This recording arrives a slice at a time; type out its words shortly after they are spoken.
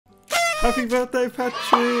Happy birthday,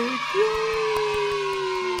 Patrick!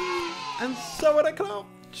 Yay! And so are the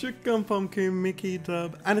Chicken Pumpkin Mickey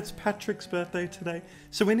Dub, and it's Patrick's birthday today,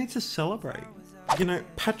 so we need to celebrate. You know,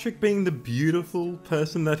 Patrick, being the beautiful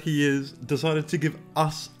person that he is, decided to give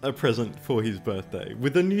us a present for his birthday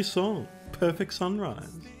with a new song, Perfect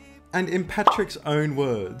Sunrise. And in Patrick's own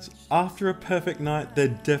words, after a perfect night, there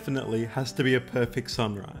definitely has to be a perfect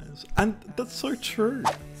sunrise. And that's so true.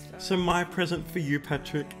 So my present for you,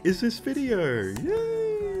 Patrick, is this video.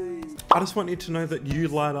 Yay! I just want you to know that you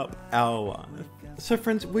light up our life. So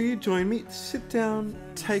friends, will you join me? Sit down,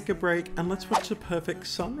 take a break, and let's watch the perfect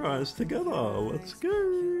sunrise together. Let's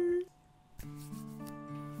go.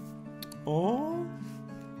 Oh,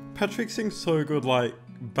 Patrick sings so good, like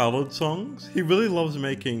ballad songs. He really loves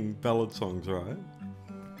making ballad songs, right?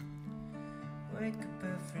 Wake up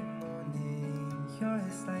every morning, your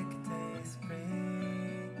eyes like a day of spring.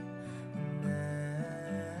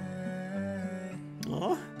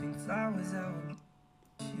 Oh. Pink flowers out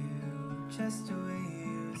you, just the way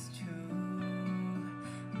you used to.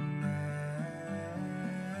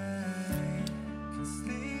 I can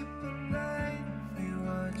sleep at night, we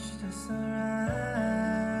watch the sunrise.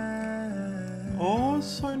 Oh,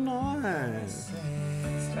 so nice.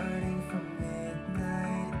 Starting from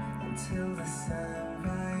midnight until the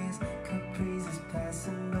sunrise, caprices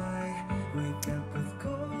passing by, wake up with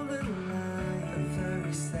golden light. The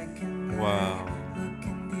very second night, Wow.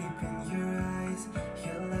 looking deep in your eyes,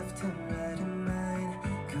 your left and right in mine,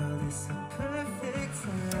 call this a perfect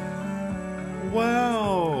sunrise.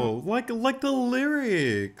 Wow, like the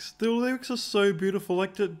lyrics. The lyrics are so beautiful.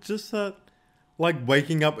 Like just that, like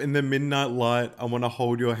waking up in the midnight light. I want to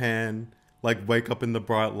hold your hand. Like wake up in the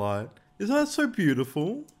bright light. Isn't that so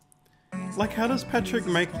beautiful? Like how does Patrick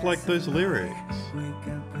make like those lyrics? Wake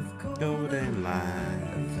up with Golden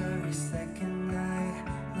light. the very second night,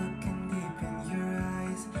 looking deep in your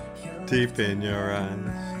eyes, your Deep in your eyes.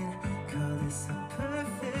 mine, call this a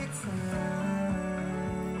perfect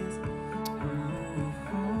sunrise.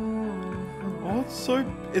 Oh,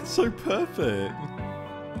 it's so perfect.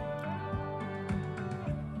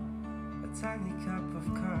 A tiny cup of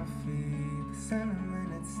coffee, the cinnamon,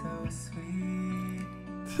 it's so sweet.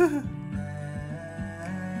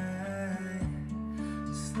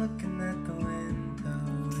 Just looking at the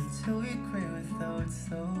window, it's who we pray without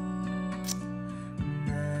soul.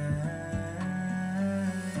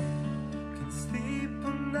 Can sleep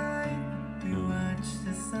all night, we watch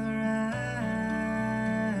the sunrise.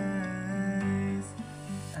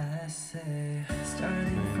 I say,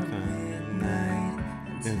 starting from midnight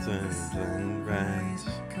until the sunrise,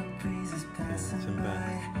 caprices passing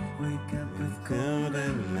by, wake up with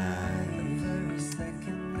golden light. The very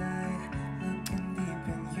second night, looking deep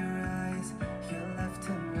in your eyes, your left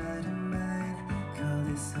and right in mine, call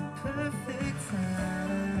this a perfect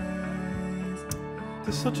sunrise.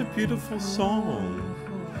 It's such a beautiful song.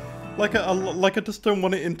 Like I just don't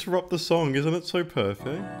want to interrupt the song. Isn't it so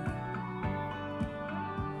perfect?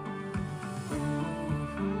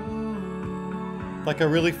 Like I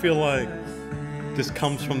really feel like this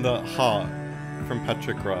comes from the heart from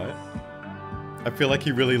Patrick, right? I feel like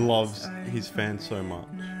he really loves his fans so much.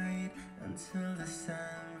 Until the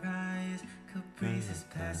sunrise, caprices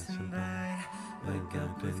passing by, wake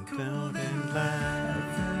up with golden light. The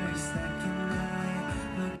very second night,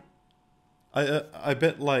 look. I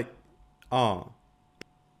bet like oh,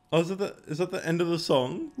 is that the end of the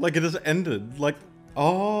song? Like it just ended. Like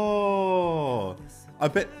oh, I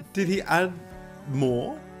bet did he add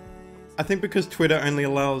more? I think because Twitter only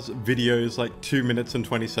allows videos like 2 minutes and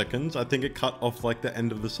 20 seconds, I think it cut off like the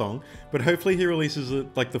end of the song. But hopefully he releases it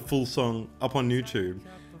like the full song up on YouTube.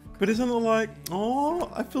 But isn't it like,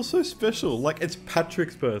 oh, I feel so special. Like it's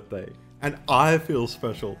Patrick's birthday and I feel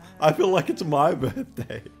special. I feel like it's my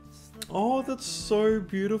birthday. Oh, that's so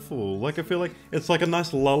beautiful. Like I feel like it's like a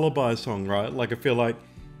nice lullaby song, right? Like I feel like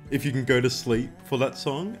if you can go to sleep for that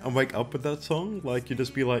song and wake up with that song, like you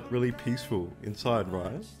just be like really peaceful inside,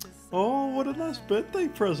 right? Oh, what a nice birthday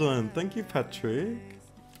present. Thank you, Patrick.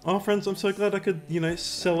 Oh, friends, I'm so glad I could, you know,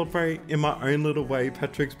 celebrate in my own little way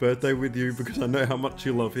Patrick's birthday with you because I know how much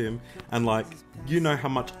you love him and like, you know how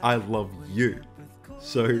much I love you.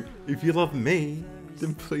 So if you love me,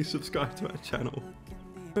 then please subscribe to my channel.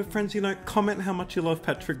 But friends, you know, comment how much you love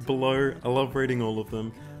Patrick below. I love reading all of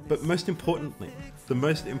them. But most importantly, the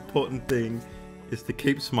most important thing is to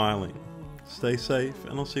keep smiling. Stay safe,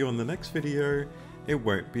 and I'll see you on the next video. It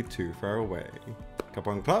won't be too far away.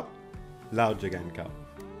 Kapong pop, loud jagan ka.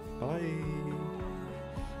 Bye.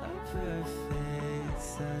 A perfect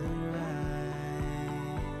sunrise,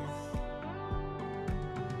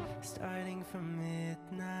 starting from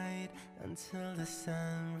midnight until the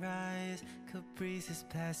sunrise. Cool breezes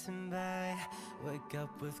passing by. Wake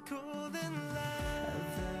up with golden light.